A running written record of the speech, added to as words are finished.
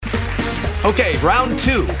Okay, round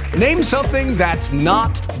two. Name something that's not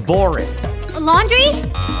boring. A laundry?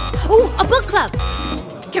 Ooh, a book club.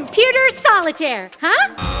 Computer solitaire,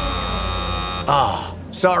 huh? Ah,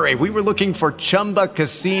 oh, sorry, we were looking for Chumba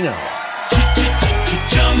Casino.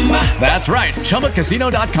 That's right,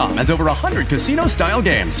 ChumbaCasino.com has over 100 casino-style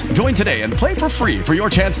games. Join today and play for free for your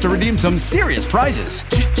chance to redeem some serious prizes.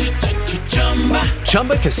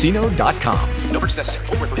 ChumbaCasino.com. No purchase necessary.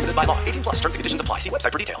 Void where prohibited by law. 18+. Terms and conditions apply. See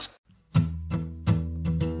website for details.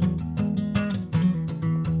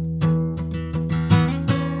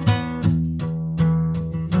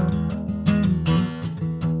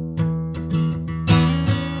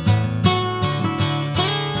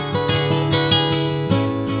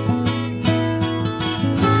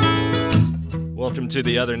 Welcome to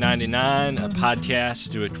The Other 99, a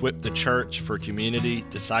podcast to equip the church for community,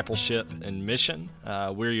 discipleship, and mission.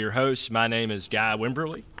 We're your hosts. My name is Guy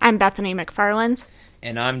Wimberly. I'm Bethany McFarland.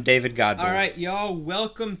 And I'm David Godboy. All right, y'all,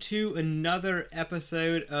 welcome to another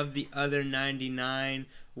episode of The Other 99.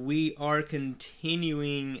 We are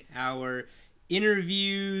continuing our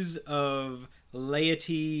interviews of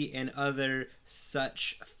laity and other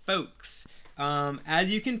such folks. As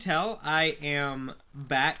you can tell, I am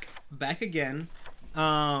back again.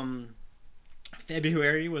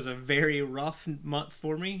 February was a very rough month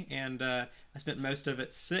for me, and I spent most of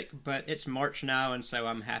it sick, but it's March now, and so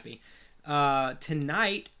I'm happy.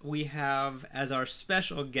 Tonight, we have as our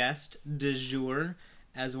special guest du jour,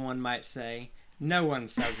 as one might say. No one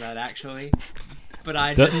says that, actually, but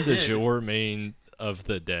I Doesn't just did. Du jour mean of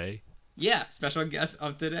the day? Yeah, special guest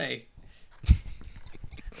of today.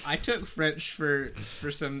 I took French for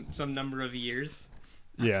some number of years.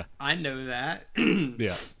 Yeah. I know that.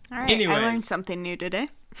 Yeah. All right, Anyways. I learned something new today.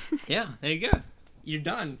 Yeah, there you go. You're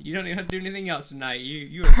done. You don't even have to do anything else tonight.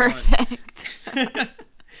 You are Perfect. done.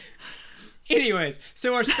 Anyways,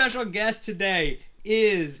 so our special guest today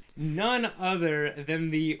is none other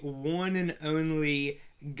than the one and only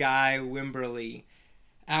Guy Wimberly,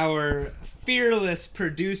 our fearless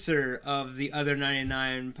producer of the Other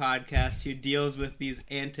 99 podcast, who deals with these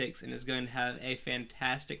antics and is going to have a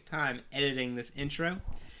fantastic time editing this intro.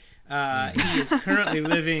 He is currently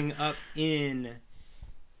living up in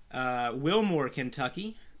Wilmore,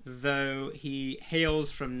 Kentucky, though he hails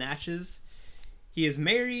from Natchez. He is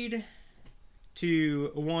married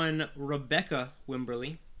to one Rebecca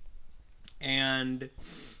Wimberly, and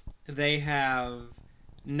they have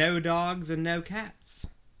no dogs and no cats,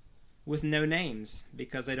 with no names,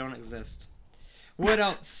 because they don't exist. What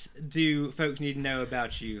else do folks need to know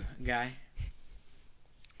about you, Guy?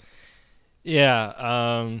 Yeah,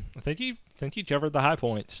 I think you covered the high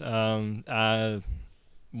points. I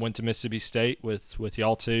went to Mississippi State with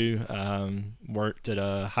y'all two. Worked at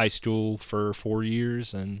a high school for 4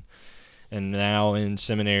 years, and now in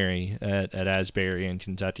seminary at Asbury in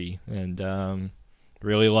Kentucky, and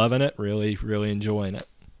really loving it, really enjoying it.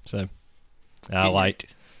 So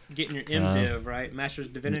Getting your MDiv, right? Master's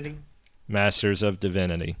of Divinity? Masters of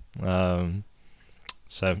Divinity.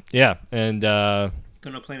 So, yeah, and...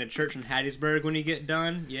 Gonna plant a church in Hattiesburg when you get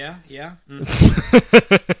done? Yeah.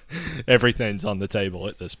 Everything's on the table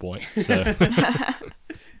at this point, so...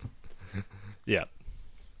 Yeah,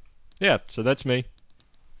 so that's me.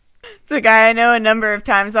 So, Guy, I know a number of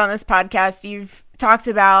times on this podcast you've talked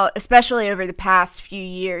about, especially over the past few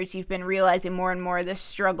years, you've been realizing more and more the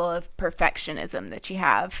struggle of perfectionism that you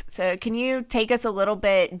have. So can you take us a little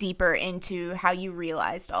bit deeper into how you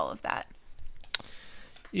realized all of that?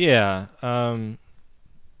 Yeah,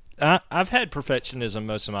 I've had perfectionism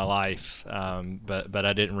most of my life, but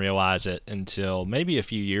I didn't realize it until maybe a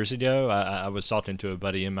few years ago. I was talking to a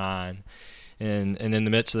buddy of mine, and in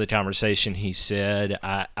the midst of the conversation, he said,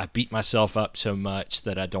 I beat myself up so much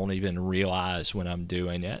that I don't even realize when I'm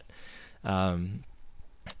doing it. And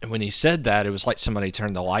when he said that, it was like somebody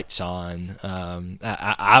turned the lights on.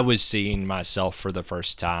 I was seeing myself for the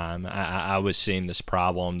first time. I was seeing this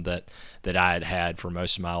problem that I had had for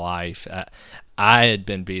most of my life. I had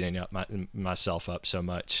been beating up myself up so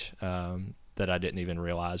much that I didn't even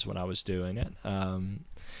realize when I was doing it.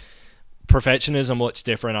 Perfectionism looks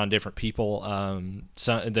different on different people.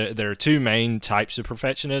 So there are two main types of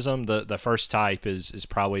perfectionism. The first type is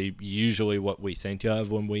probably usually what we think of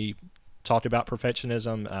when we talk about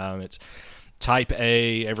perfectionism. It's type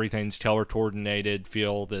A, everything's color coordinated,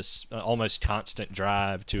 feel this almost constant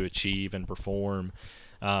drive to achieve and perform.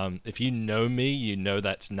 If you know me, you know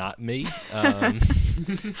that's not me.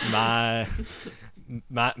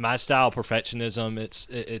 my style of perfectionism,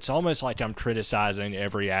 it's almost like I'm criticizing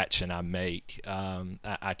every action I make.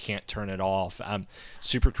 I can't turn it off. I'm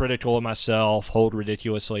super critical of myself, hold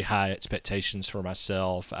ridiculously high expectations for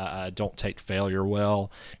myself. I don't take failure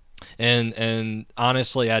well. And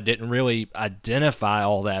honestly, I didn't really identify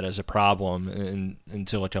all that as a problem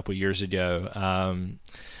until a couple years ago.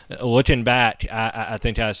 Looking back, I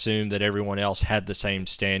think I assumed that everyone else had the same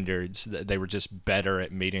standards. That they were just better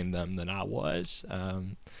at meeting them than I was.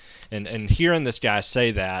 And hearing this guy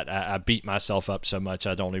say that, I beat myself up so much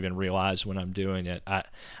I don't even realize when I'm doing it.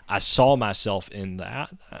 I saw myself in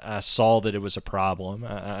that. I saw that it was a problem.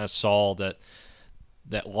 I saw that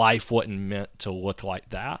life wasn't meant to look like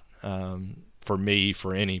that for me,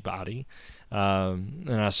 for anybody. And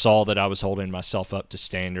I saw that I was holding myself up to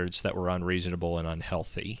standards that were unreasonable and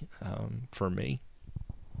unhealthy for me.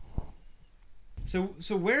 So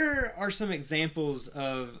where are some examples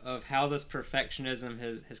of how this perfectionism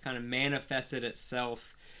has kind of manifested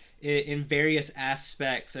itself in various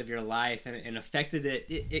aspects of your life and affected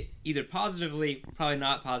it either positively, probably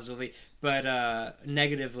not positively, but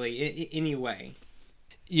negatively anyway?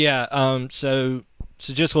 Yeah, so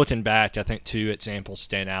just looking back, I think two examples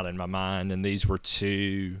stand out in my mind, and these were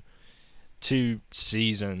two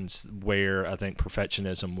seasons where I think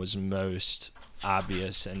perfectionism was most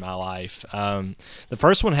obvious in my life. The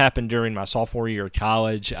first one happened during my sophomore year of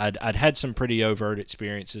college. I'd had some pretty overt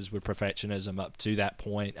experiences with perfectionism up to that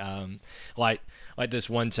point. Like this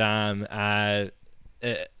one time,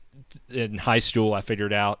 in high school, I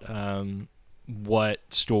figured out what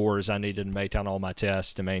scores I needed to make on all my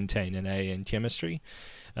tests to maintain an A in chemistry.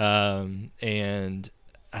 And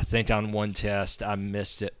I think on one test I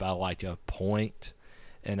missed it by like a point,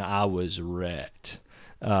 and I was wrecked.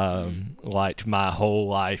 Like my whole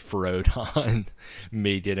life rode on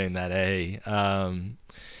me getting that A.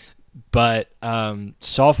 But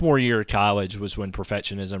sophomore year of college was when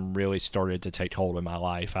perfectionism really started to take hold of my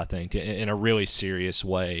life, I think, in a really serious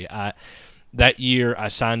way. That year, I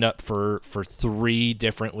signed up for 3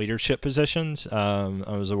 different leadership positions. I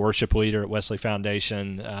was a worship leader at Wesley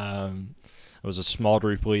Foundation. I was a small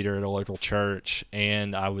group leader at a local church,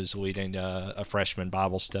 and I was leading a freshman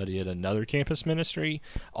Bible study at another campus ministry.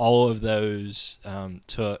 All of those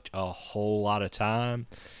took a whole lot of time.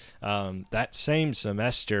 That same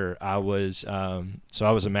semester, I was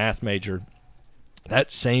a math major.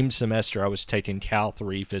 That same semester, I was taking Cal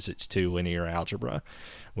 3 Physics 2 Linear Algebra,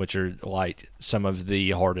 which are like some of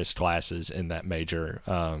the hardest classes in that major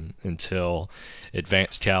until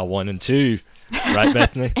Advanced Cal 1 and 2, right,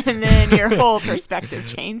 Bethany? And then your whole perspective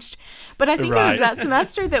changed. But I think Right. it was that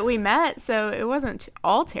semester that we met, so it wasn't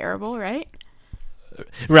all terrible, right?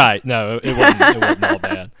 Right. No, it wasn't all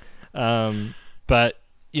bad. But,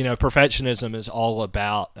 perfectionism is all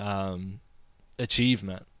about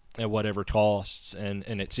achievement at whatever costs, and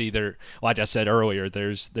it's either, like I said earlier,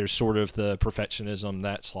 there's sort of the perfectionism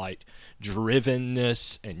that's like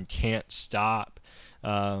drivenness and can't stop,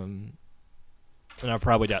 and I've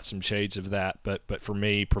probably got some shades of that, but for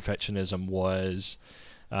me, perfectionism was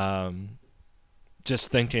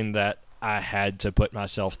just thinking that I had to put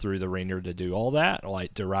myself through the ringer to do all that,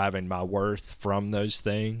 like deriving my worth from those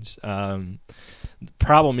things. The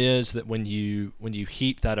problem is that when you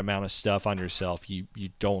heap that amount of stuff on yourself, you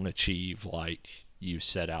don't achieve like you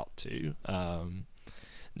set out to.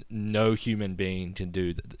 No human being can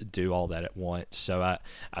do all that at once. So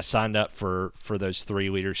I signed up for those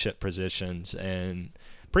 3 leadership positions, and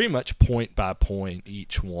pretty much point by point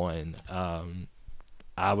each one,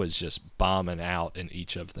 I was just bombing out in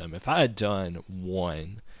each of them. If I had done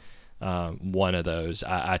one of those,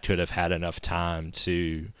 I could have had enough time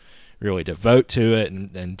to really devote to it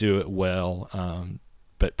and do it well.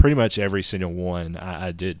 But pretty much every single one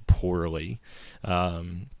I did poorly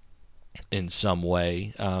in some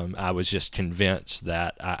way. I was just convinced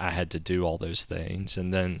that I had to do all those things.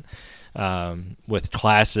 And then with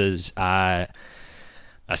classes, I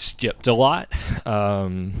skipped a lot.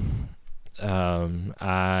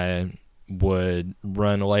 I would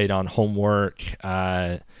run late on homework.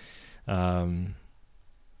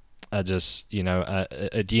 I just,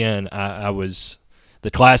 I was, the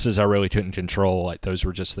classes I really couldn't control. Like those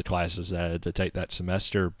were just the classes that I had to take that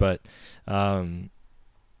semester. But it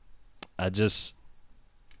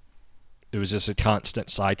was just a constant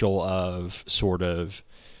cycle of sort of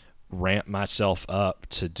ramp myself up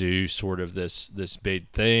to do sort of this big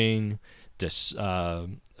thing,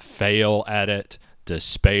 fail at it,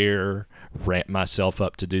 despair, ramp myself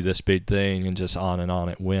up to do this big thing, and just on and on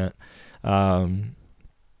it went.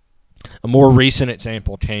 A more recent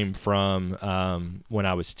example came from when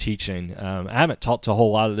I was teaching. I haven't talked a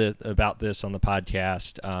whole lot about this on the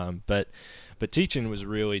podcast, but teaching was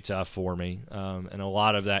really tough for me, and a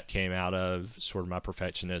lot of that came out of sort of my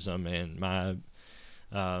perfectionism and my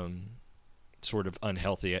sort of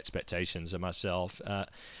unhealthy expectations of myself.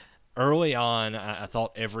 Early on, I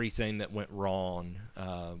thought everything that went wrong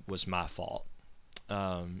was my fault.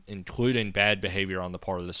 Including bad behavior on the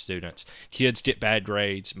part of the students. Kids get bad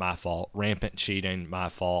grades, my fault. Rampant cheating, my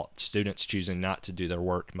fault. Students choosing not to do their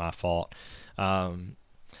work, my fault. On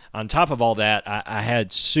top of all that, I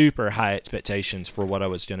had super high expectations for what I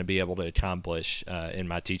was going to be able to accomplish in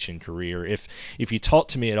my teaching career. If you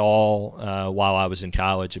talked to me at all while I was in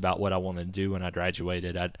college about what I wanted to do when I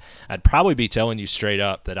graduated, I'd probably be telling you straight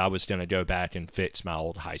up that I was going to go back and fix my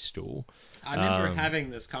old high school. I remember having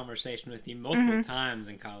this conversation with you multiple times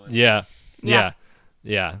in college. Yeah. And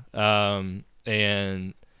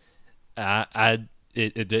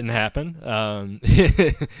it didn't happen.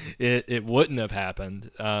 It wouldn't have happened,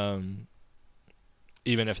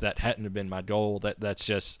 even if that hadn't have been my goal. That's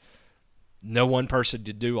just no one person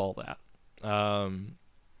could do all that.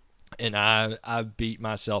 And I beat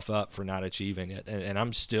myself up for not achieving it, and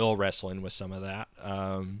I'm still wrestling with some of that.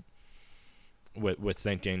 With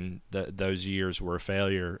thinking that those years were a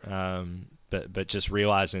failure, but just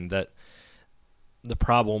realizing that the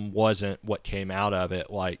problem wasn't what came out of it.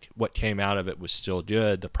 Like, what came out of it was still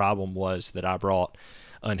good. The problem was that I brought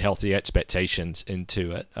unhealthy expectations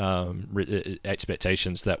into it,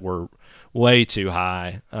 expectations that were way too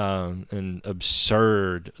high and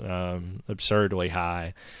absurdly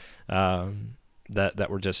high, that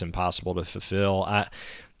were just impossible to fulfill.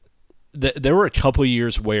 There were a couple of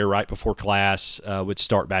years where right before class would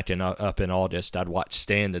start back up in August, I'd watch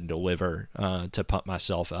Stand and Deliver to pump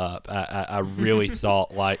myself up. I really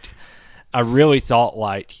thought like,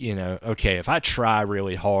 okay, if I try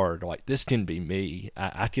really hard, like, this can be me.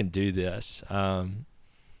 I can do this, and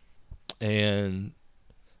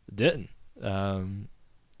didn't. And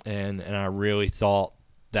I really thought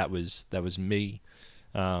that was me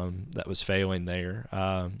that was failing there.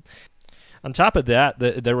 On top of that,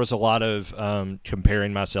 there was a lot of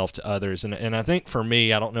comparing myself to others. And I think for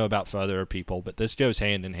me, I don't know about for other people, but this goes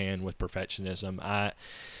hand in hand with perfectionism. I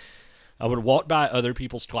would walk by other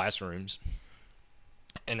people's classrooms,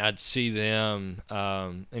 and I'd see them.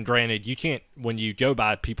 And granted, you can't, when you go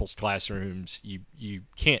by people's classrooms, you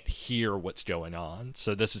can't hear what's going on.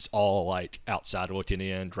 So this is all like outside looking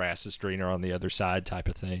in, grass is greener on the other side type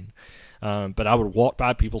of thing. But I would walk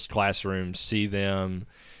by people's classrooms, see them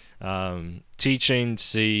teaching,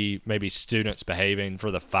 see maybe students behaving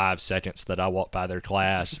for the 5 seconds that I walk by their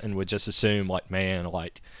class, and would just assume like, man,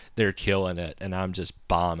 like, they're killing it and I'm just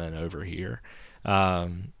bombing over here.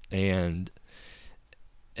 And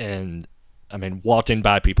I mean, walking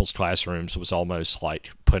by people's classrooms was almost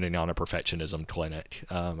like putting on a perfectionism clinic.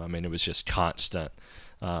 I mean, it was just constant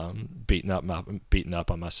beating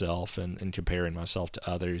up on myself and comparing myself to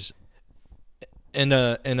others. And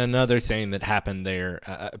another thing that happened there,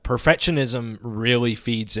 perfectionism really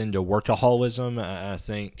feeds into workaholism. I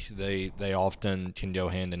think they often can go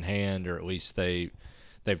hand in hand, or at least they've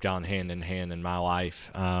gone hand in hand in my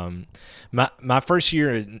life. My first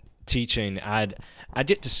year in teaching, I'd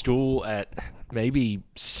get to school at maybe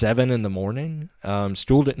 7 in the morning.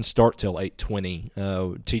 School didn't start till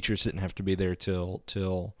 8:20. Teachers didn't have to be there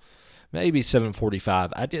till maybe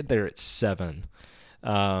 7:45. I get there at 7.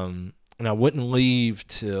 And I wouldn't leave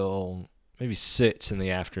till maybe 6 in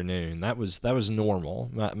the afternoon. That was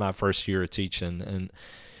normal. My first year of teaching,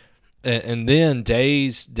 and then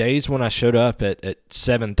days when I showed up at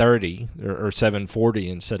 7:30 or 7:40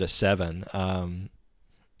 instead of 7,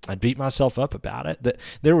 I'd beat myself up about it.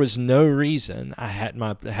 There was no reason I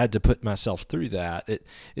had to put myself through that.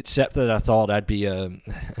 Except that I thought I'd be a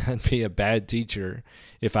bad teacher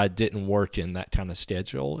if I didn't work in that kind of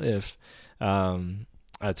schedule. If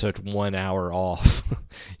I took 1 hour off,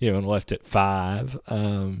 and left at 5.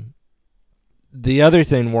 The other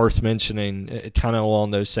thing worth mentioning, kind of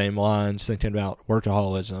along those same lines, thinking about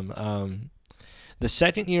workaholism, the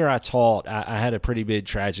second year I taught, I had a pretty big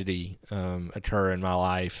tragedy occur in my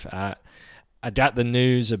life. I got the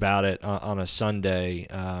news about it on a Sunday,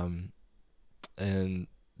 and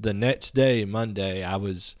the next day, Monday, I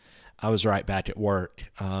was right back at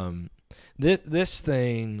work. This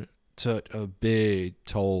thing took a big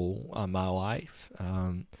toll on my life.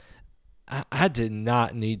 I did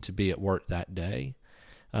not need to be at work that day,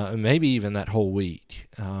 maybe even that whole week.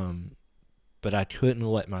 But I couldn't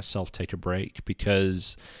let myself take a break,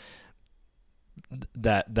 because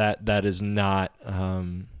that is not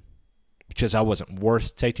because I wasn't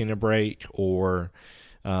worth taking a break, or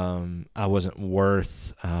I wasn't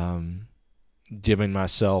worth giving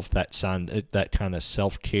myself that kind of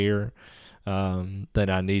self-care that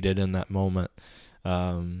I needed in that moment.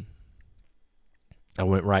 I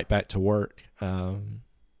went right back to work. I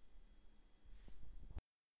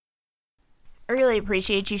really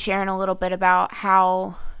appreciate you sharing a little bit about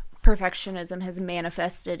how perfectionism has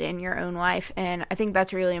manifested in your own life. And I think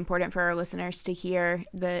that's really important for our listeners to hear,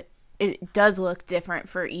 that it does look different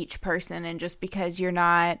for each person. And just because you're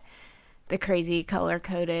not the crazy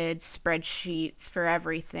color-coded spreadsheets for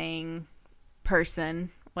everything person,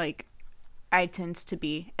 like I tend to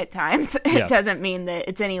be at times, it doesn't mean that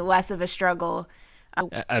it's any less of a struggle.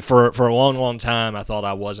 For a long time, I thought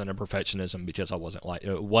I wasn't a perfectionist because I wasn't like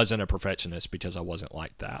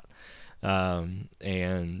that,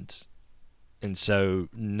 and so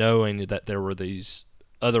knowing that there were these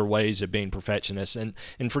other ways of being perfectionist, and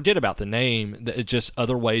forget about the name, just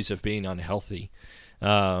other ways of being unhealthy,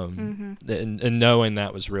 and knowing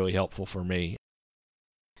that was really helpful for me.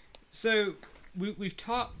 So we've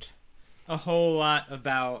talked a whole lot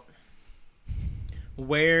about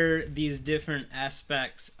where these different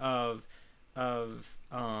aspects of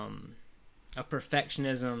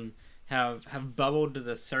perfectionism have bubbled to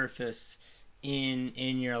the surface in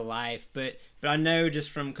your life, but I know just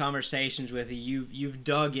from conversations with you've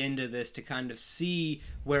dug into this to kind of see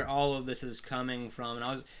where all of this is coming from, and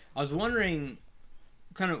I was wondering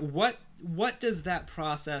kind of what does that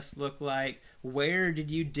process look like? Where did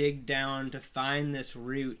you dig down to find this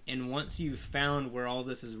root? And once you've found where all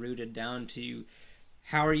this is rooted down to,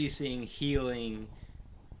 how are you seeing healing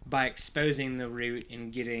by exposing the root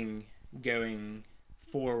and going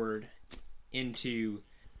forward into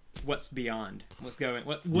what's beyond,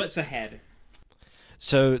 what's ahead?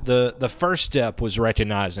 So the first step was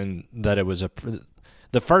recognizing that it was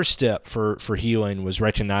the first step for healing was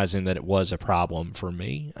recognizing that it was a problem for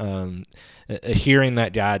me. Hearing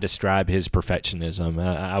that guy describe his perfectionism,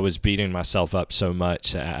 I was beating myself up so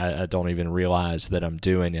much I don't even realize that I'm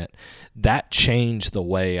doing it. That changed the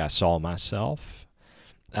way I saw myself.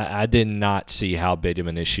 I did not see how big of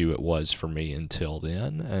an issue it was for me until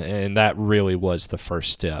then, and that really was the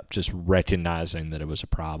first step, just recognizing that it was a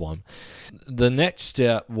problem. The next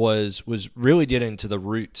step was really getting to the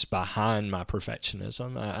roots behind my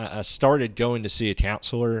perfectionism. I started going to see a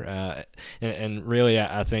counselor, and really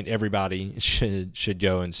I think everybody should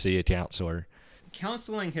go and see a counselor.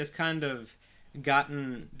 Counseling has kind of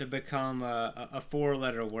gotten to become a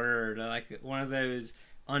four-letter word, like one of those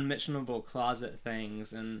unmentionable closet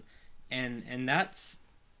things, and that's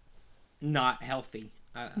not healthy.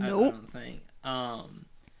 I don't think.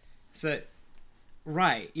 So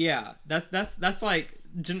right, yeah, that's like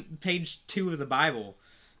page 2 of the Bible.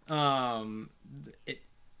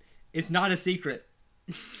 It's not a secret.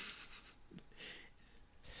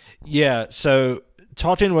 Yeah, so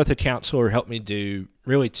talking with a counselor helped me do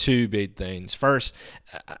really 2 big things. First,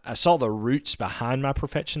 I saw the roots behind my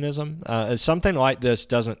perfectionism. Something like this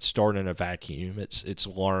doesn't start in a vacuum. It's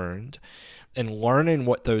learned. And learning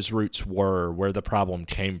what those roots were, where the problem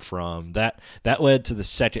came from, that led to the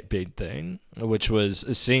second big thing, which was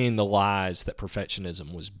seeing the lies that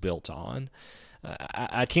perfectionism was built on.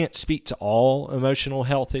 I can't speak to all emotional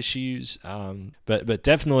health issues, but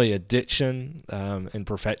definitely addiction and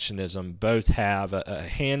perfectionism both have a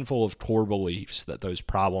handful of core beliefs that those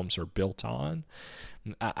problems are built on.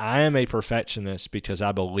 I am a perfectionist because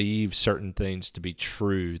I believe certain things to be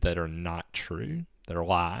true that are not true. They're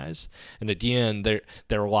lies. And again,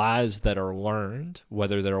 they're lies that are learned,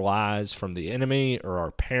 whether they're lies from the enemy or our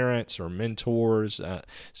parents or mentors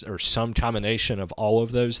or some combination of all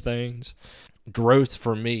of those things. Growth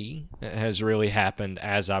for me has really happened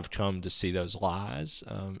as I've come to see those lies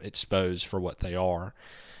exposed for what they are.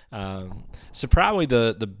 So probably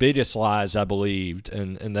the biggest lies I believed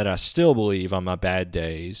and that I still believe on my bad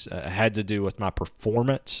days had to do with my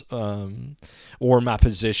performance or my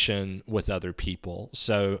position with other people.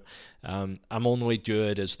 So I'm only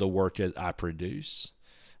good as the work that I produce,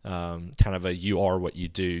 kind of a you are what you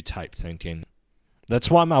do type thinking.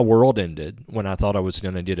 That's why my world ended when I thought I was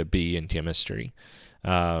going to get a B in chemistry.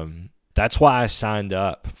 That's why I signed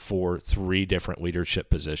up for 3 different leadership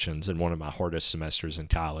positions in one of my hardest semesters in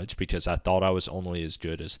college, because I thought I was only as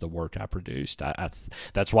good as the work I produced.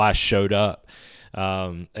 That's why I showed up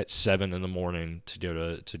at 7 a.m.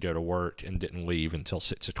 to go to work and didn't leave until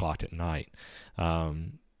 6 o'clock at night,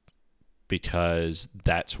 because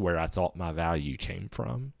that's where I thought my value came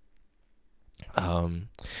from.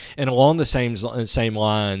 And along the same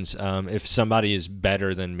lines, if somebody is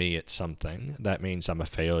better than me at something, that means I'm a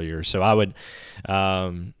failure. So I would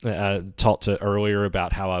I talked to earlier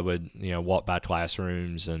about how I would walk by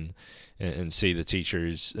classrooms and see the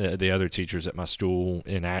teachers, the other teachers at my school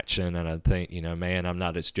in action, and I'd think, man, I'm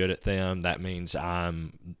not as good at them. That means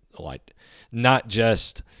I'm like, not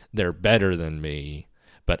just they're better than me,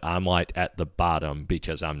 but I'm like at the bottom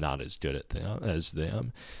because I'm not as good at them as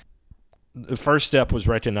them. The first step was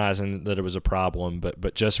recognizing that it was a problem,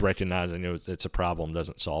 but just recognizing it's a problem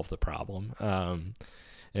doesn't solve the problem.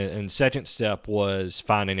 And second step was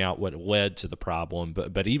finding out what led to the problem,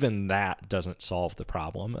 but even that doesn't solve the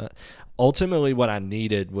problem. Ultimately, what I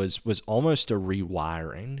needed was almost a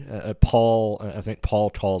rewiring. I think Paul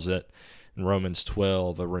calls it in Romans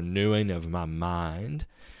 12, a renewing of my mind.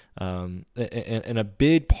 And a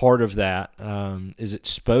big part of that is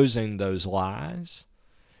exposing those lies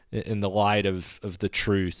in the light of the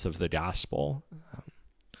truth of the gospel.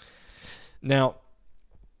 Now,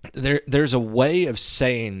 there's a way of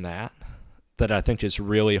saying that I think is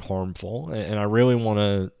really harmful, and I really want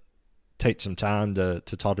to take some time to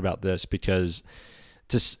talk about this, because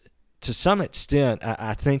to some extent,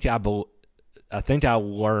 I think I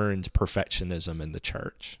learned perfectionism in the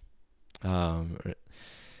church.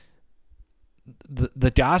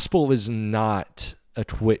 The gospel is not a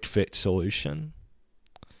quick fix solution,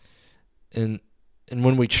 and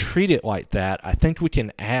when we treat it like that, I think we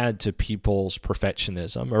can add to people's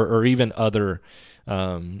perfectionism or even other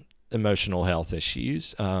emotional health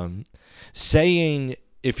issues. Saying,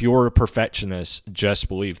 if you're a perfectionist, just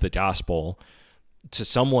believe the gospel, to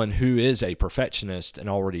someone who is a perfectionist and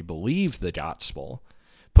already believed the gospel,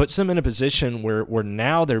 puts them in a position where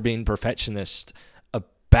now they're being perfectionist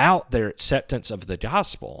about their acceptance of the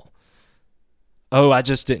gospel. Oh, I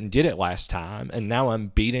just didn't get it last time, and now I'm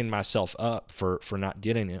beating myself up for not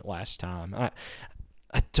getting it last time.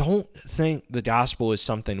 I don't think the gospel is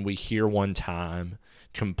something we hear one time,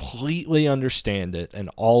 completely understand it and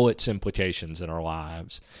all its implications in our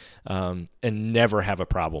lives, and never have a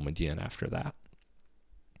problem again after that.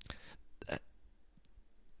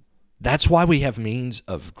 That's why we have means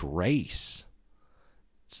of grace.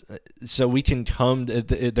 So we can come,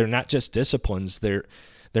 they're not just disciplines, they're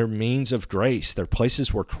means of grace. They're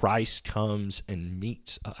places where Christ comes and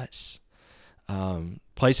meets us.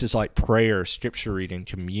 Places like prayer, scripture reading,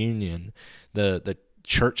 communion, the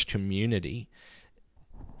church community.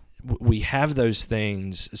 We have those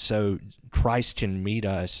things so Christ can meet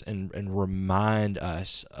us and remind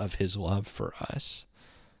us of his love for us.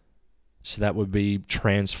 So that would be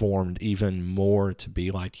transformed even more to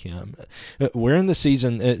be like him. We're in the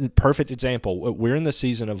season, perfect example, we're in the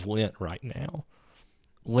season of Lent right now.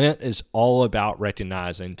 Lent is all about taking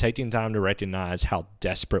time to recognize how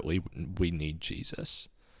desperately we need Jesus.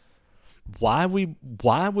 Why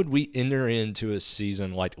would we enter into a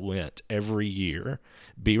season like Lent every year,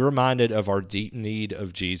 be reminded of our deep need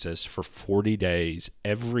of Jesus for 40 days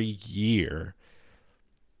every year,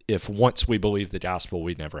 if once we believe the gospel,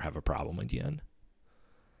 we'd never have a problem again?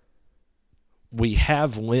 We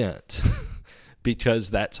have Lent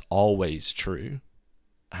because that's always true.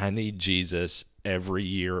 I need Jesus every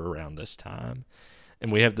year around this time.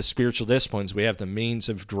 And we have the spiritual disciplines. We have the means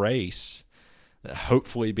of grace,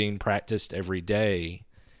 hopefully being practiced every day,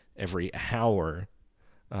 every hour,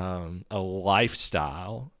 a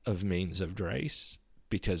lifestyle of means of grace,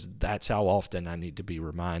 because that's how often I need to be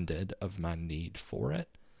reminded of my need for it,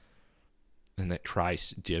 and that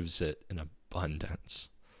Christ gives it in abundance.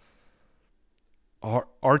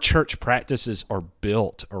 Our church practices are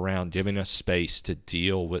built around giving us space to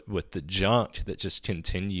deal with the junk that just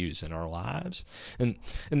continues in our lives. And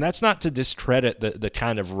that's not to discredit the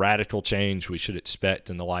kind of radical change we should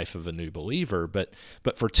expect in the life of a new believer, but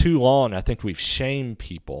for too long, I think we've shamed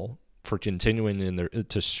people for continuing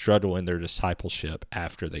to struggle in their discipleship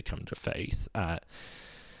after they come to faith.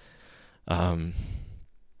 The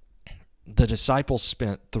disciples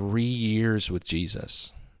spent 3 years with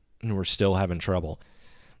Jesus, and we're still having trouble.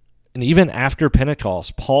 And even after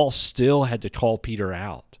Pentecost, Paul still had to call Peter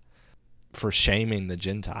out for shaming the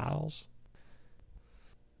Gentiles.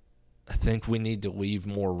 I think we need to leave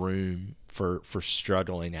more room for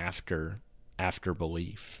struggling after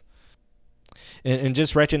belief. And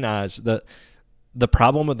just recognize that the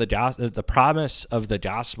problem of the promise of the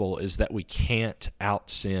gospel is that we can't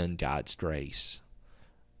out-sin God's grace.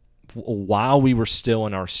 While we were still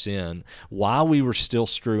in our sin, while we were still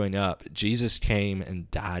screwing up, Jesus came and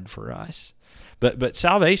died for us. But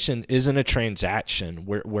salvation isn't a transaction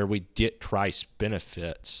where we get Christ's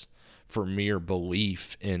benefits for mere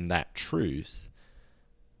belief in that truth.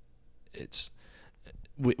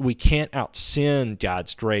 we can't out-sin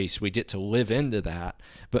God's grace. We get to live into that,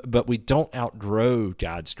 but we don't outgrow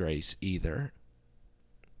God's grace either.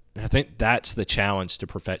 And I think that's the challenge to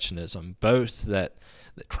perfectionism, both that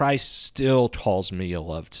Christ still calls me a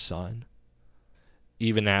loved son,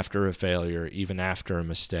 even after a failure, even after a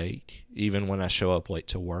mistake, even when I show up late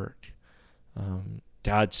to work.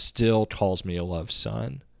 God still calls me a loved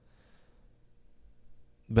son.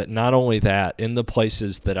 But not only that, in the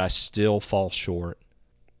places that I still fall short,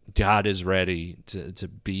 God is ready to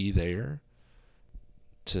be there,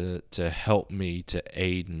 to help me, to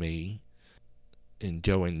aid me in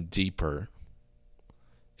going deeper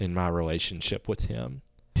in my relationship with him.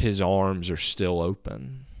 His arms are still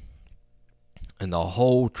open. And the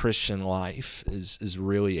whole Christian life is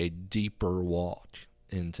really a deeper walk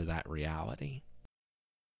into that reality.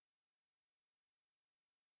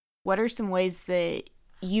 What are some ways that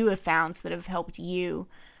you have found that have helped you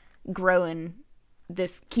grow in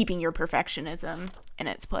this, keeping your perfectionism in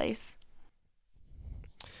its place?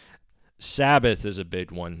 Sabbath is a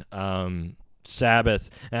big one.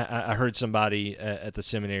 Sabbath, I heard somebody at the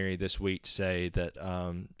seminary this week say that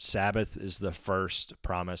Sabbath is the first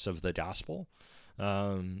promise of the gospel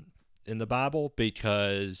in the Bible,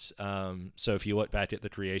 because so if you look back at the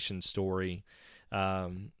creation story,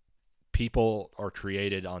 people are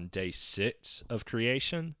created on day 6 of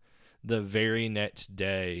creation. The very next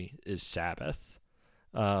day is Sabbath.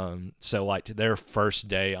 So like their first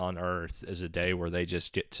day on earth is a day where they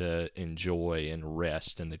just get to enjoy and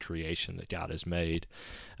rest in the creation that God has made.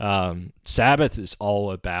 Sabbath is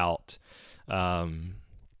all about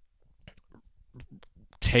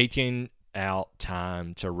taking out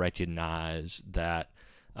time to recognize that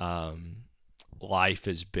life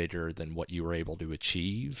is bigger than what you were able to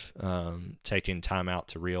achieve. Taking time out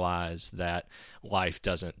to realize that life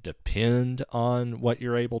doesn't depend on what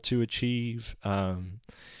you're able to achieve.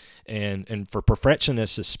 And for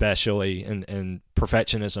perfectionists especially, and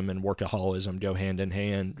perfectionism and workaholism go hand in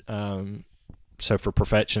hand. So for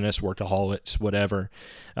perfectionists, workaholics, whatever,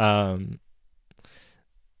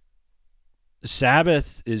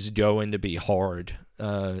 Sabbath is going to be hard.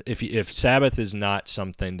 If Sabbath is not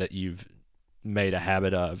something that you've made a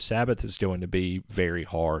habit of, Sabbath is going to be very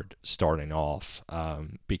hard starting off,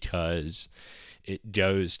 because it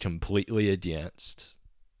goes completely against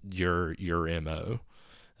your MO.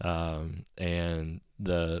 And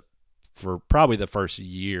for probably the first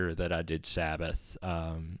year that I did Sabbath,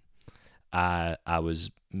 I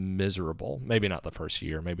was miserable. Maybe not the first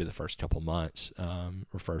year, maybe the first couple months,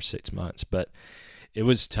 or first 6 months, but it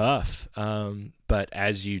was tough. But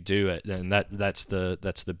as you do it, and that's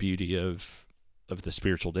the beauty of the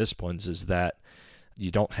spiritual disciplines, is that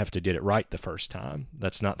you don't have to get it right the first time.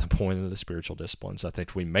 That's not the point of the spiritual disciplines. I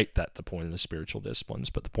think we make that the point of the spiritual disciplines,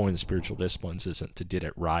 but the point of the spiritual disciplines isn't to get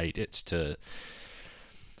it right. It's to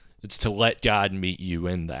let God meet you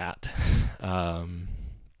in that.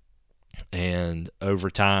 And over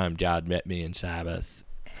time, God met me in Sabbath.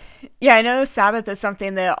 Yeah, I know Sabbath is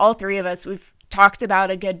something that all three of us, we've talked about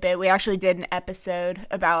a good bit. We actually did an episode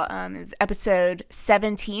about, is episode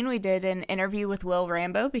 17. We did an interview with Will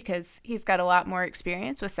Rambo, because he's got a lot more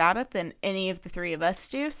experience with Sabbath than any of the three of us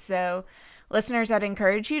do. So listeners, I'd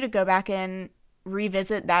encourage you to go back and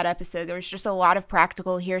revisit that episode. There was just a lot of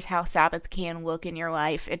practical, here's how Sabbath can look in your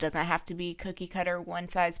life. It doesn't have to be cookie cutter, one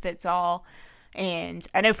size fits all. And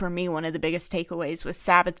I know for me, one of the biggest takeaways was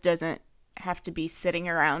Sabbath doesn't have to be sitting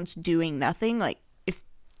around doing nothing. Like, if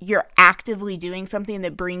you're actively doing something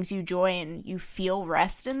that brings you joy and you feel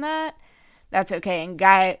rest in that, that's okay. And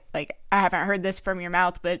Guy, like, I haven't heard this from your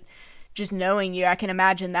mouth, but just knowing you, I can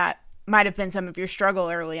imagine that might have been some of your struggle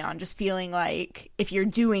early on, just feeling like if you're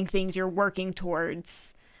doing things, you're working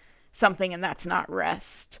towards something, and that's not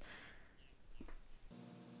rest.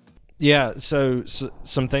 Yeah, so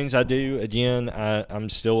some things I do. Again, I'm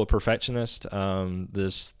still a perfectionist.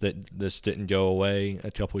 This didn't go away a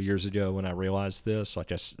couple of years ago when I realized this.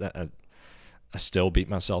 Like I still beat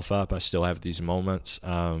myself up. I still have these moments.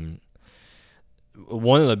 One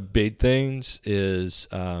of the big things is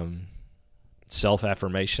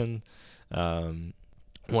self-affirmation. One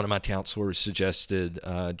of my counselors suggested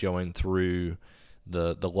going through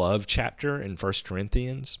the love chapter in 1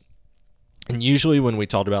 Corinthians. And usually when we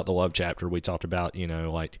talked about the love chapter, we talked about,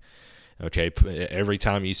 like, okay, every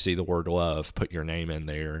time you see the word love, put your name in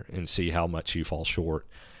there and see how much you fall short.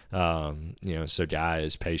 So Guy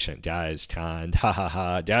is patient, Guy is kind, ha ha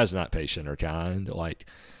ha, Guy's not patient or kind. Like,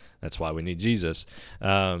 that's why we need Jesus.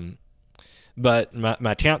 But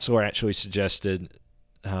my counselor actually suggested,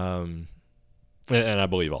 and I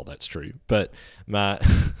believe all that's true, but my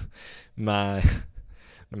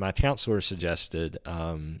my counselor suggested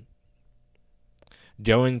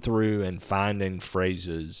going through and finding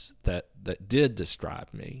phrases that did describe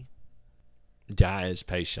me. Guy is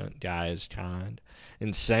patient, Guy is kind,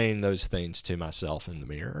 and saying those things to myself in the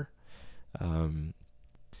mirror.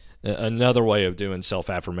 Another way of doing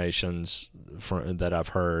self-affirmations that I've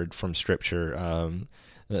heard from Scripture,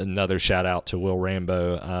 another shout out to Will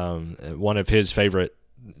Rambo. One of his favorite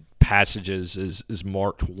passages is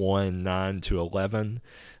Mark 1:9-11,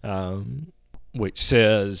 which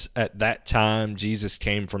says, "At that time Jesus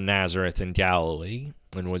came from Nazareth in Galilee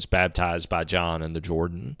and was baptized by John in the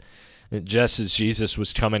Jordan. And just as Jesus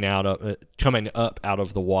was coming up out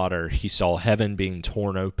of the water, he saw heaven being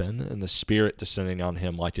torn open and the Spirit descending on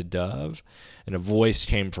him like a dove. And a voice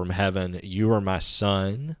came from heaven, 'You are my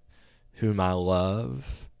Son, whom I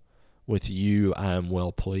love. With you I am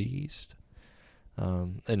well pleased.'"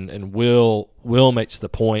 And Will makes the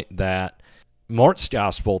point that Mark's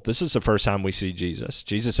gospel, this is the first time we see Jesus.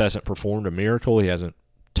 Jesus hasn't performed a miracle. He hasn't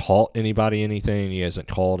taught anybody anything. He hasn't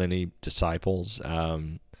called any disciples.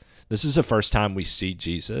 This is the first time we see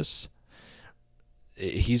Jesus.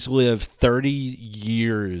 He's lived 30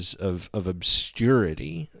 years of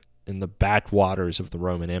obscurity in the backwaters of the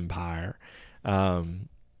Roman Empire. And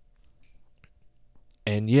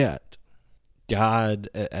yet, God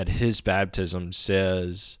at his baptism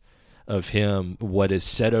says of him what is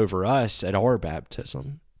said over us at our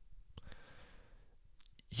baptism.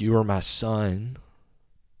 "You are my Son,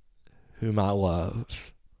 whom I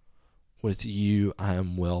love. With you I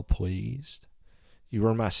am well pleased. You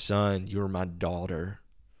are my son, you are my daughter,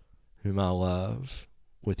 whom I love.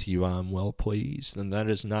 With you I am well pleased." And that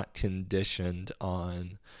is not conditioned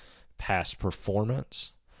on past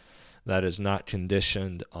performance. That is not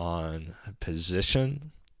conditioned on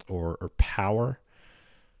position or power.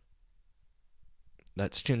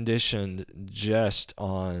 That's conditioned just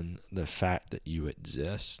on the fact that you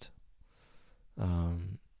exist.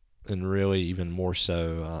 And really even more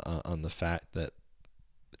so on the fact that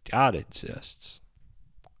God exists,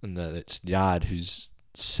 and that it's God who's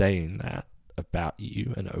saying that about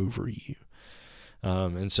you and over you.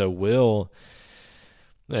 And so Will,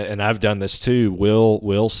 and I've done this too,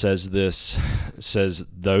 Will says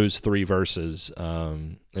those three verses,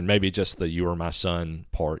 and maybe just the "You are my son"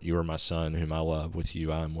 part, "You are my son, whom I love. With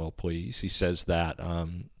you I am well pleased." He says that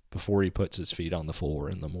before he puts his feet on the floor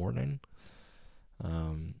in the morning.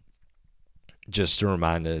 Just to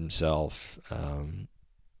remind himself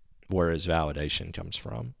where his validation comes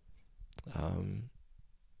from.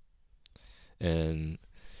 And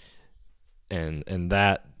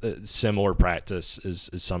that similar practice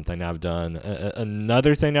is something I've done.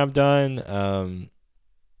 Another thing I've done,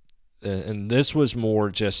 and this was more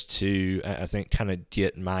just to, I think, kind of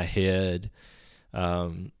get in my head,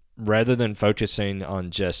 rather than focusing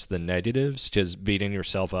on just the negatives, just beating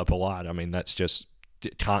yourself up a lot. I mean, that's just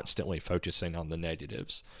constantly focusing on the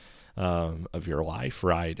negatives of your life,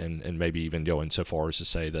 right? And maybe even going so far as to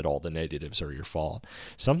say that all the negatives are your fault.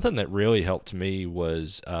 Something that really helped me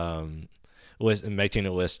was making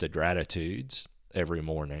a list of gratitudes every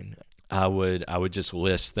morning. I would just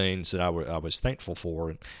list things that I was thankful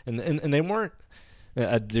for, and they weren't.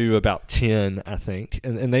 I do about 10, I think,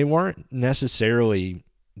 and they weren't necessarily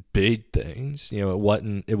big things. You know, it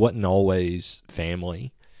wasn't always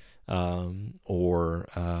family. Or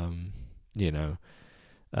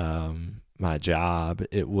my job.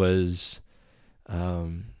 It was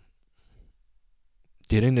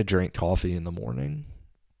getting to drink coffee in the morning,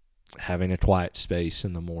 having a quiet space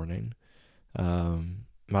in the morning,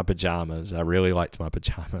 my pajamas. I really liked my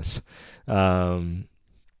pajamas.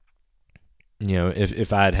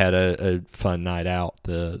 If I had a fun night out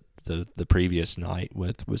the previous night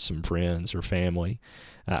with some friends or family,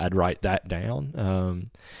 I'd write that down.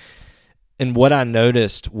 And what I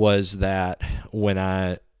noticed was that when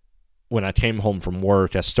I came home from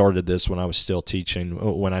work, I started this when I was still teaching.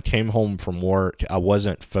 When I came home from work, I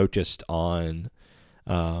wasn't focused on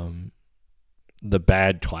the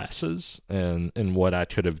bad classes and what I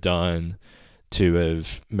could have done to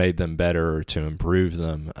have made them better or to improve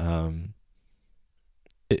them.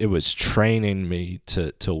 It was training me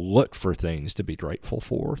to look for things to be grateful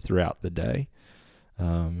for throughout the day.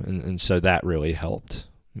 And so that really helped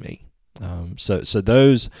me. So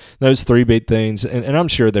those three big things, and I'm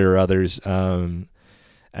sure there are others. I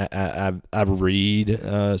read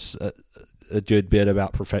a good bit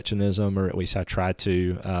about perfectionism, or at least I try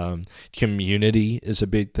to. Community is a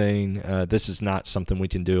big thing. This is not something we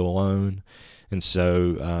can do alone, and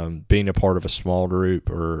so being a part of a small group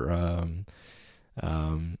or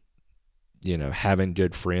having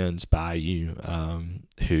good friends by you,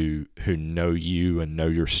 who know you and know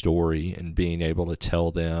your story, and being able to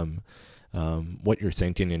tell them what you're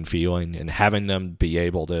thinking and feeling, and having them be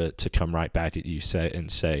able to come right back at you say,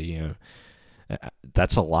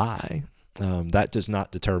 that's a lie. That does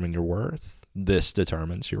not determine your worth. This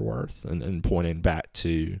determines your worth, and pointing back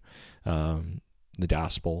to the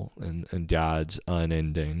gospel and God's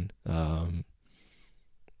unending,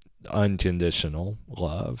 unconditional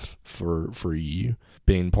love for you.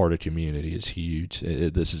 Being part of community is huge.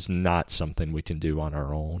 This is not something we can do on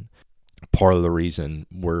our own. Part of the reason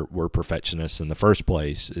we're perfectionists in the first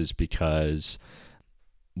place is because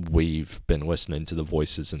we've been listening to the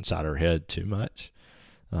voices inside our head too much,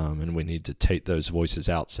 and we need to take those voices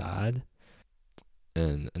outside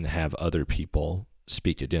and have other people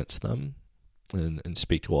speak against them and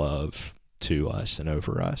speak love to us and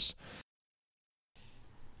over us.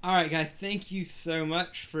 All right, Guy, thank you so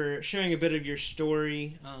much for sharing a bit of your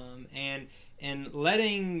story, and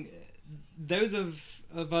letting those of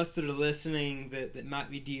us that are listening that might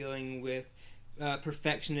be dealing with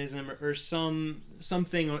perfectionism or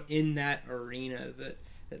something in that arena, that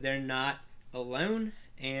they're not alone,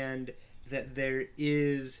 and that there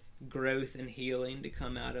is growth and healing to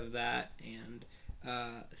come out of that. And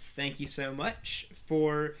thank you so much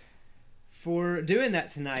for doing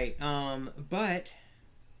that tonight. But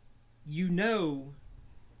you know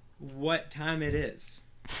what time it is.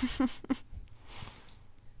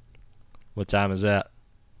 What time is that?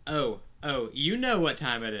 Oh, you know what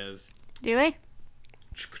time it is. Do we?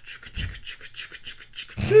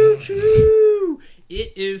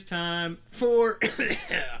 It is time for...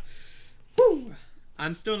 Woo!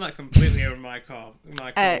 I'm still not completely over my cough.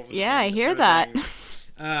 Yeah, I hear that.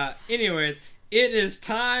 Anyways, it is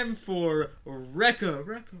time for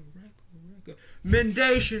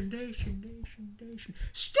recommendation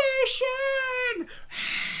station.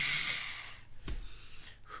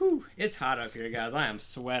 Whew, it's hot up here, guys. I am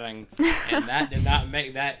sweating, and that did not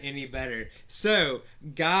make that any better. So,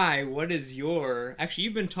 Guy, what is your... Actually,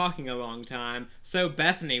 you've been talking a long time. So,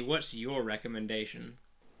 Bethany, what's your recommendation?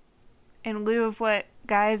 In lieu of what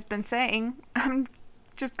Guy has been saying, I'm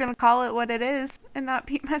just going to call it what it is and not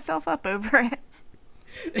beat myself up over it.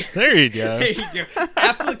 There you go. There you go.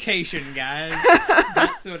 Application, guys.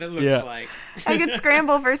 That's what it looks like. I could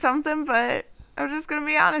scramble for something, but I'm just going to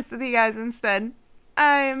be honest with you guys instead.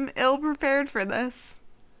 I'm ill prepared for this,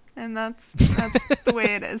 and that's the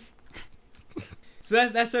way it is. So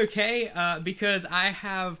that's okay, because I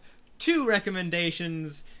have two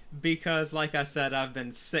recommendations, because, like I said, I've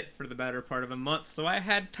been sick for the better part of a month, so I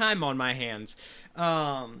had time on my hands.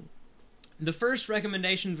 The first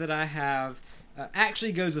recommendation that I have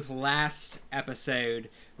actually goes with last episode,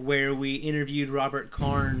 where we interviewed Robert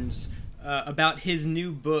Carnes about his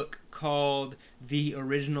new book called The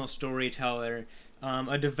Original Storyteller.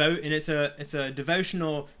 And it's a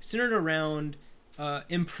devotional centered around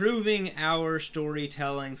improving our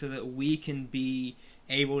storytelling so that we can be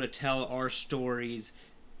able to tell our stories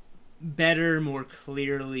better, more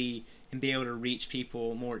clearly, and be able to reach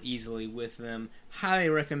people more easily with them. Highly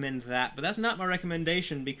recommend that, but that's not my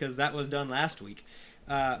recommendation because that was done last week.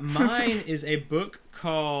 Mine is a book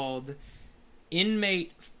called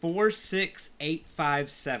Inmate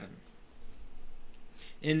 46857.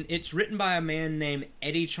 And it's written by a man named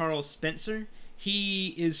Eddie Charles Spencer. He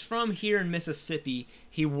is from here in Mississippi.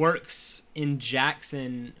 He works in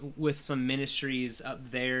Jackson with some ministries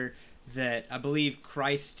up there that I believe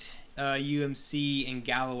Christ UMC and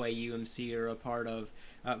Galloway UMC are a part of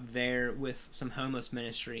up there, with some homeless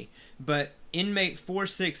ministry. But Inmate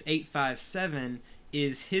 46857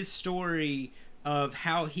 is his story of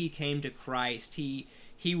how he came to Christ. He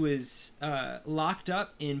was locked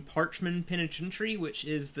up in Parchman Penitentiary, which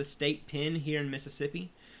is the state pen here in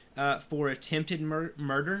Mississippi, for attempted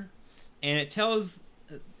murder, and it tells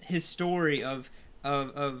his story of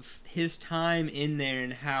his time in there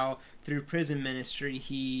and how through prison ministry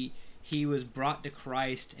he was brought to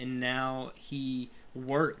Christ, and now he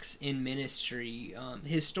works in ministry.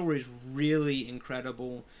 His story is really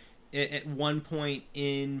incredible. At one point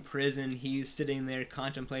in prison, he's sitting there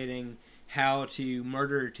contemplating how to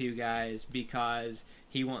murder two guys because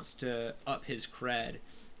he wants to up his cred,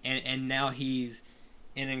 and now he's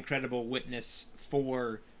an incredible witness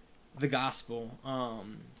for the gospel.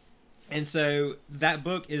 And so that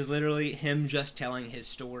book is literally him just telling his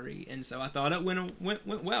story, and so I thought it went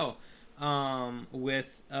well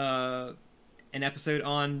with an episode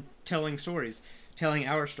on telling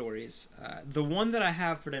our stories. The one that I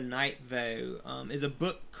have for tonight, though, is a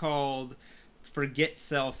book called Forget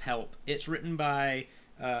Self-Help. It's written by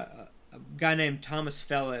guy named Thomas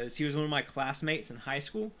Fellows. He was one of my classmates in high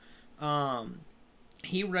school.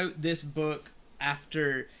 He wrote this book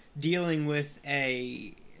after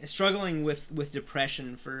struggling with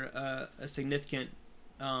depression for a significant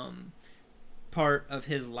part of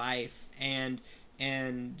his life, and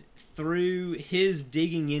through his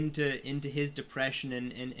digging into his depression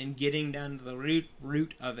and getting down to the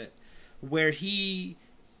root of it, where he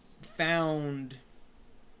found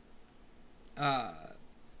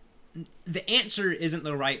the answer isn't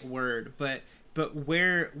the right word, but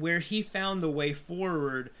where he found the way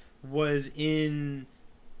forward was in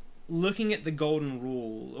looking at the golden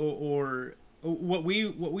rule, or what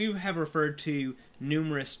we have referred to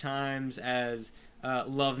numerous times as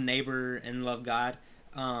love neighbor and love God.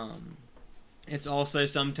 It's also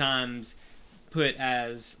sometimes put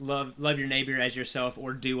as love your neighbor as yourself,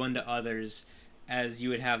 or do unto others as you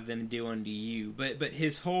would have them do unto you. But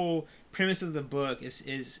his whole premise of the book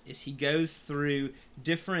is he goes through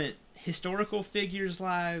different historical figures'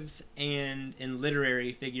 lives and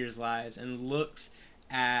literary figures' lives, and looks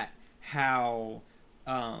at how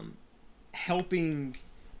helping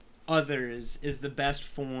others is the best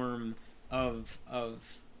form of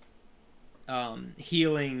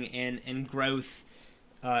healing and growth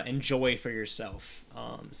and joy for yourself.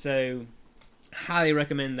 So highly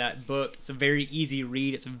recommend that book. It's a very easy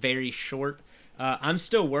read. It's very short. I'm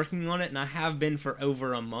still working on it, and I have been for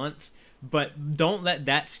over a month. But don't let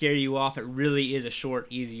that scare you off. It really is a short,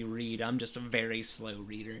 easy read. I'm just a very slow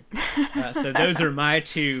reader. So those are my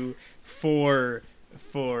two for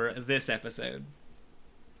this episode.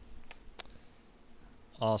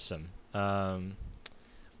 Awesome.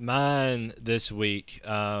 Mine this week.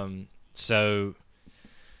 So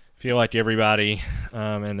feel like everybody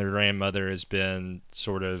and their grandmother has been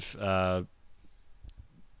sort of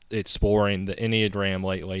exploring the Enneagram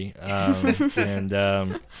lately,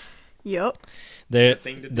 and Yep.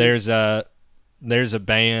 There's a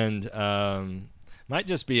band, might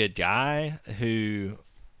just be a guy who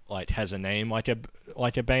like has a name like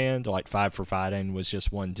a band, like Five for Fighting was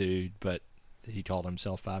just one dude, but he called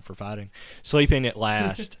himself Five for Fighting. Sleeping at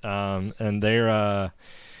Last, and they're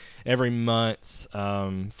every month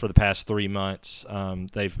for the past 3 months,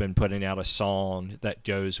 they've been putting out a song that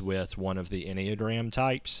goes with one of the Enneagram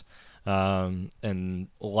types. And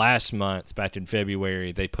last month, back in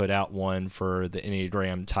February, they put out one for the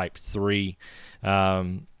Enneagram Type 3.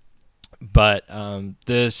 But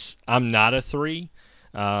this, I'm not a 3,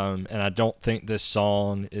 and I don't think this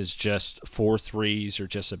song is just for 3s or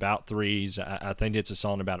just about 3s. I think it's a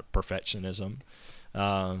song about perfectionism.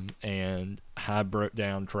 And I broke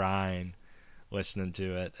down crying listening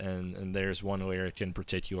to it, and there's one lyric in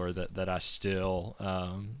particular that I still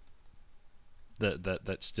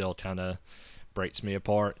that still kind of breaks me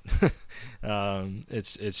apart.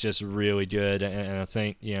 It's just really good, and I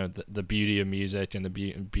think the beauty of music and the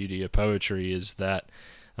beauty of poetry is that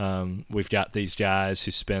we've got these guys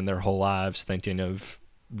who spend their whole lives thinking of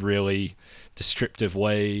really descriptive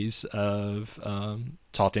ways of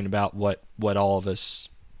talking about what all of us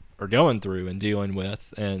are going through and dealing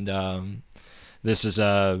with, and this is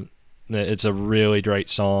it's a really great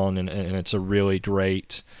song, and it's a really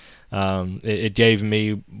great. It gave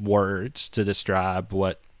me words to describe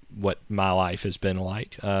what my life has been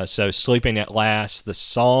like. So Sleeping at Last, the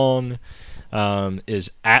song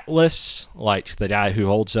is Atlas, like the guy who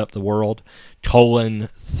holds up the world,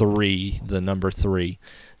 :3, the number 3.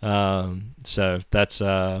 So that's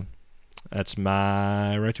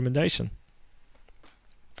my recommendation.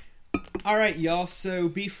 All right, y'all. So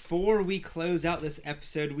before we close out this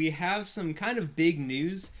episode, we have some kind of big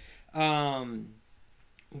news.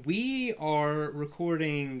 We are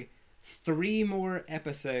recording 3 more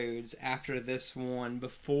episodes after this one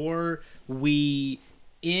before we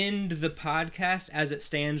end the podcast as it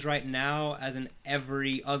stands right now, as an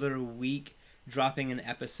every other week dropping an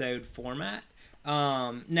episode format.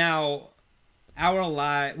 Now,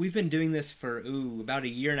 we've been doing this for about a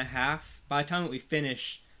year and a half. By the time that we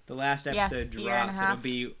finish, the last episode drops, it'll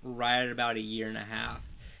be right at about a year and a half.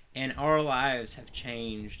 And our lives have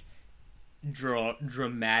changed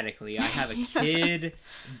dramatically. I have a kid.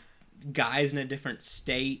 Guy's in a different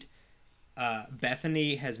state.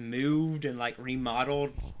 Bethany has moved and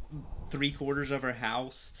remodeled 3/4 of her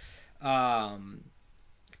house,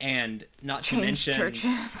 and not to mention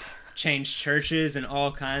changed churches and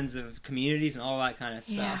all kinds of communities and all that kind of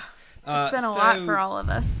stuff. Yeah, it's been a lot for all of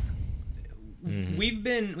us. Mm-hmm. We've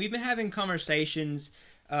been having conversations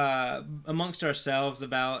amongst ourselves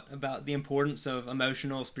about the importance of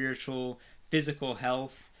emotional, spiritual, physical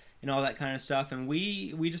health, and all that kind of stuff. And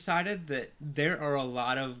we decided that there are a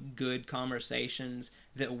lot of good conversations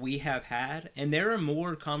that we have had, and there are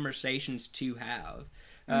more conversations to have.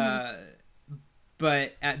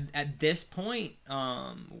 But at this point,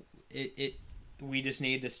 we just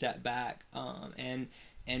need to step back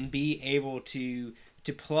and be able to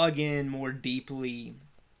plug in more deeply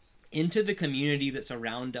into the community that's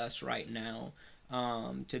around us right now,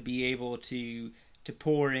 to be able to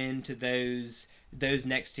pour into those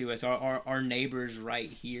next to us, our neighbors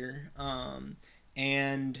right here,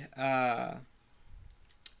 and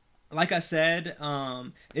like I said,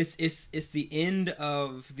 it's the end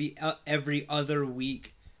of the every other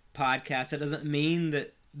week podcast. That doesn't mean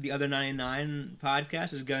that the other 99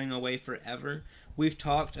 podcast is going away forever. We've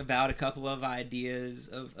talked about a couple of ideas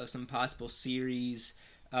of some possible series,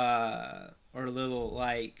 or little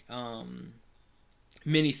like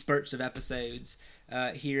mini spurts of episodes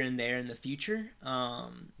here and there in the future.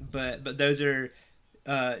 But those are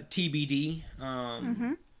TBD.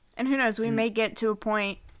 And who knows, we may get to a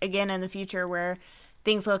point again in the future where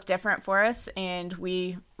things look different for us and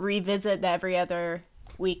we revisit the every other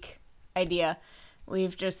week idea.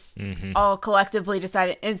 We've just all collectively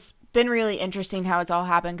decided. It's been really interesting how it's all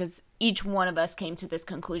happened, because each one of us came to this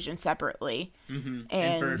conclusion separately.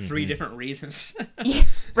 And for 3 different reasons. Yeah,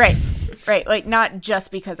 right. Like, not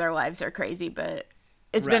just because our lives are crazy, but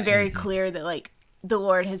it's been very clear that, like, the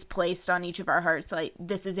Lord has placed on each of our hearts, like,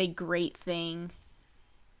 this is a great thing.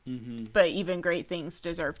 But even great things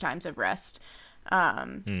deserve times of rest.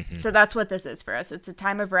 So that's what this is for us. It's a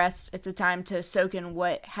time of rest. It's a time to soak in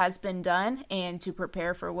what has been done and to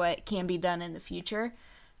prepare for what can be done in the future.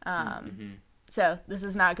 So this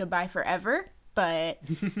is not goodbye forever, but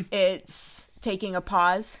it's taking a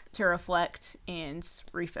pause to reflect and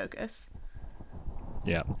refocus.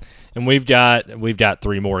 Yeah, and we've got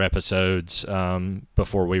 3 more episodes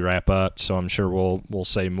before we wrap up, so I'm sure we'll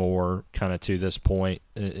say more kind of to this point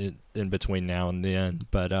in between now and then.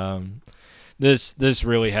 But this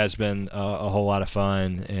really has been a whole lot of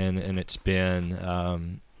fun, and it's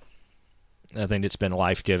been I think it's been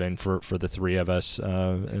life-giving for the 3 of us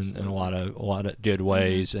in a lot of good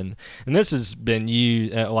ways, and this has been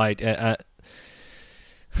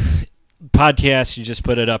podcast, you just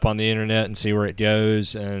put it up on the internet and see where it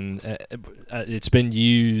goes, and it's been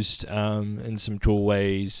used in some cool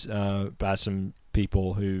ways by some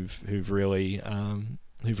people who've really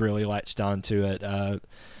latched onto it.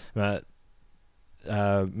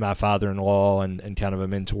 My father-in-law and kind of a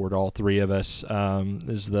mentor to all 3 of us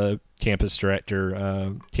is the campus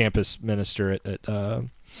director, campus minister at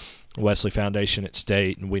Wesley Foundation at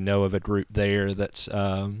State, and we know of a group there that's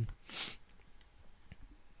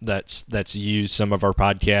used some of our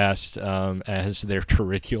podcast as their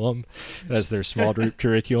curriculum, as their small group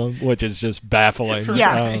curriculum, which is just baffling.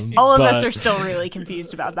 Yeah, all of us are still really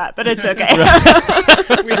confused about that, but it's okay.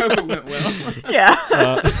 We hope it went well. Yeah.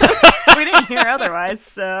 We didn't hear otherwise,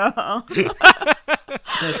 so.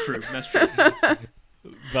 That's true.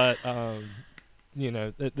 But,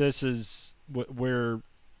 this is, we're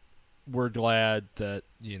glad that,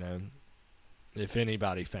 if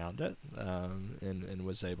anybody found it and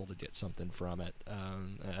was able to get something from it.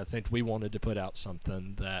 I think we wanted to put out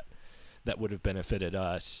something that would have benefited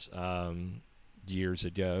us years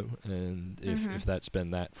ago, and if that's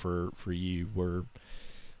been that for you, we're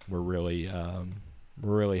really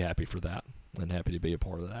happy for that and happy to be a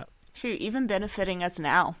part of that. Shoot, even benefiting us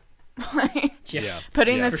now.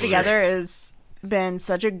 Putting this together has been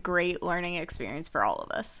such a great learning experience for all of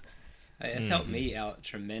us. It's helped me out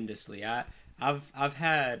tremendously. I've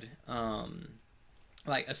had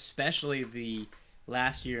especially the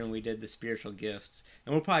last year when we did the spiritual gifts,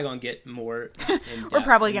 and we're probably going to get more in we're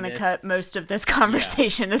probably going to cut most of this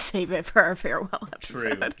conversation to save it for our farewell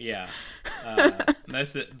episode. True, yeah.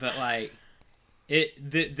 Most of it, but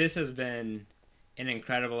this has been an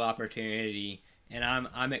incredible opportunity, and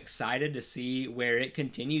I'm excited to see where it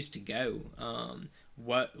continues to go.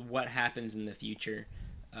 What happens in the future.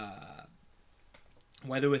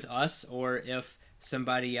 Whether with us or if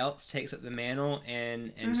somebody else takes up the mantle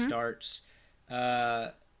and starts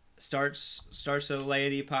a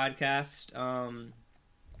laity podcast,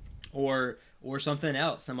 or something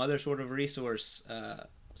else, some other sort of resource.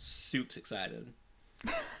 Soup's excited.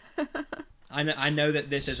 I know that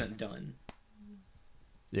this isn't done.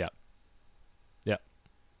 Yeah.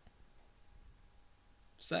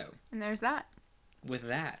 So. And there's that. With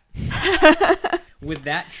that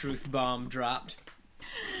truth bomb dropped.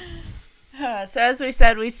 So as we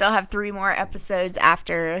said, we still have 3 more episodes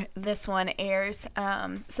after this one airs.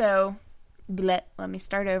 Let me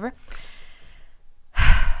start over.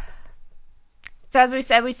 So as we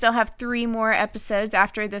said, we still have 3 more episodes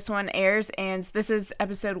after this one airs, and this is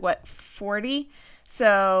episode, 40?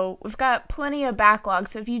 So we've got plenty of backlog.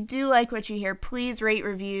 So if you do like what you hear, please rate,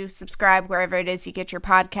 review, subscribe wherever it is you get your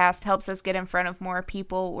podcast. Helps us get in front of more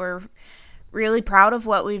people. We're really proud of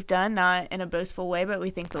what we've done, not in a boastful way, but we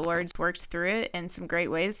think the Lord's worked through it in some great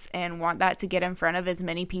ways and want that to get in front of as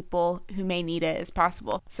many people who may need it as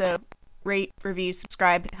possible. So rate, review,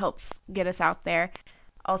 subscribe helps get us out there.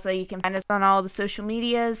 Also, you can find us on all the social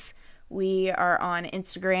medias. We are on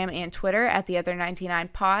Instagram and Twitter at The Other 99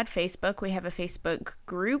 Pod. Facebook, we have a Facebook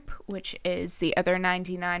group, which is The Other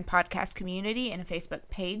 99 Podcast Community, and a Facebook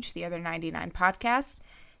page, The Other 99 Podcast.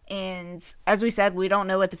 And as we said, we don't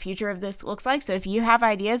know what the future of this looks like. So if you have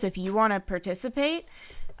ideas, if you want to participate,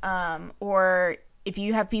 or if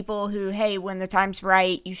you have people who, hey, when the time's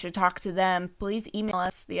right, you should talk to them, please email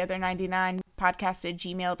us,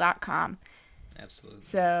 theother99podcast@gmail.com. Absolutely.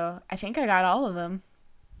 So I think I got all of them.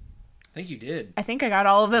 I think you did. I think I got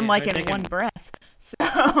all of them Yeah, in one breath. So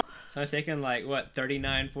I've taken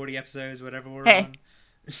 39, 40 episodes, whatever we're Hey.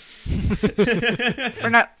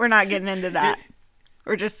 on. we're not getting into that.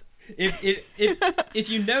 We're just if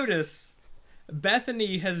you notice,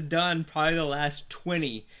 Bethany has done probably the last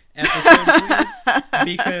 20 episodes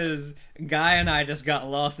because Guy and I just got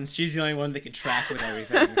lost, and she's the only one that could track with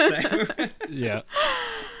everything. So. Yeah.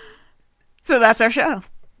 So that's our show.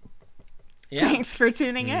 Yeah. Thanks for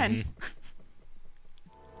tuning in.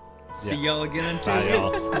 See y'all again in 2 Bye, weeks.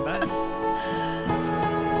 y'all. Bye.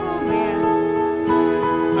 Oh man.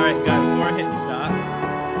 All right, Guy, before I hit stop.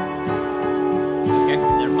 Okay,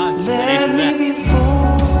 never mind. Let me be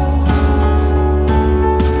full.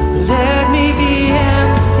 Let me be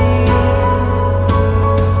empty.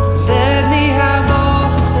 Let me have all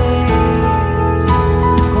things.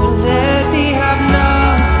 Or let me have nothing.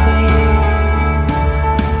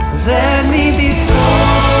 Let me be full.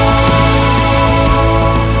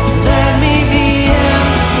 Let me be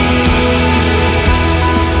empty.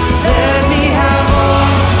 Let me have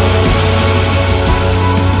all things.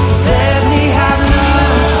 Let me have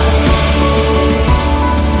nothing.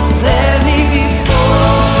 Let me be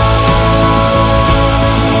full.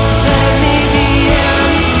 Let me be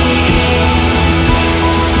empty.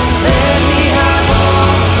 Let me have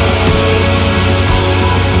all things.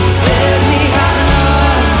 Let me have nothing.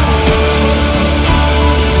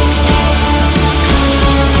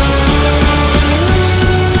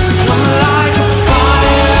 So come like a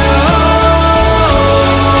fire,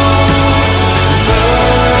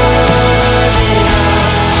 burning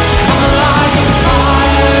us. Come like a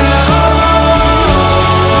fire,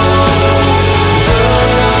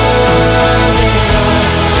 burning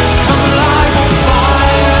us. Come like a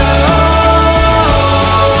fire,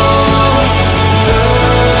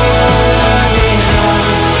 burning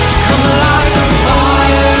us. Come like a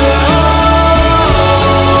fire,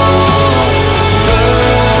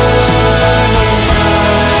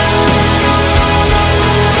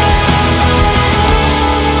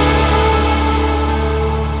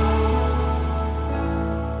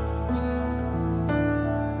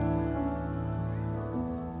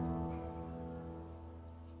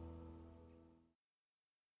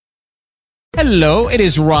 Hello, it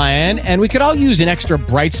is Ryan, and we could all use an extra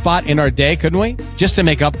bright spot in our day, couldn't we? Just to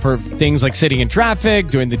make up for things like sitting in traffic,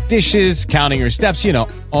 doing the dishes, counting your steps,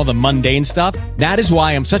 all the mundane stuff. That is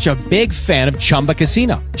why I'm such a big fan of Chumba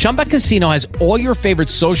Casino. Chumba Casino has all your favorite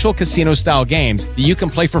social casino-style games that you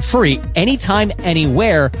can play for free anytime,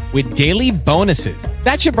 anywhere with daily bonuses.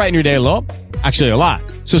 That should brighten your day a little. Actually, a lot.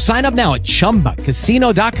 So sign up now at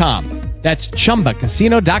ChumbaCasino.com. That's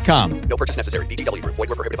ChumbaCasino.com. No purchase necessary. VGW Group. Void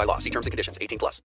where prohibited by law. See terms and conditions. 18+.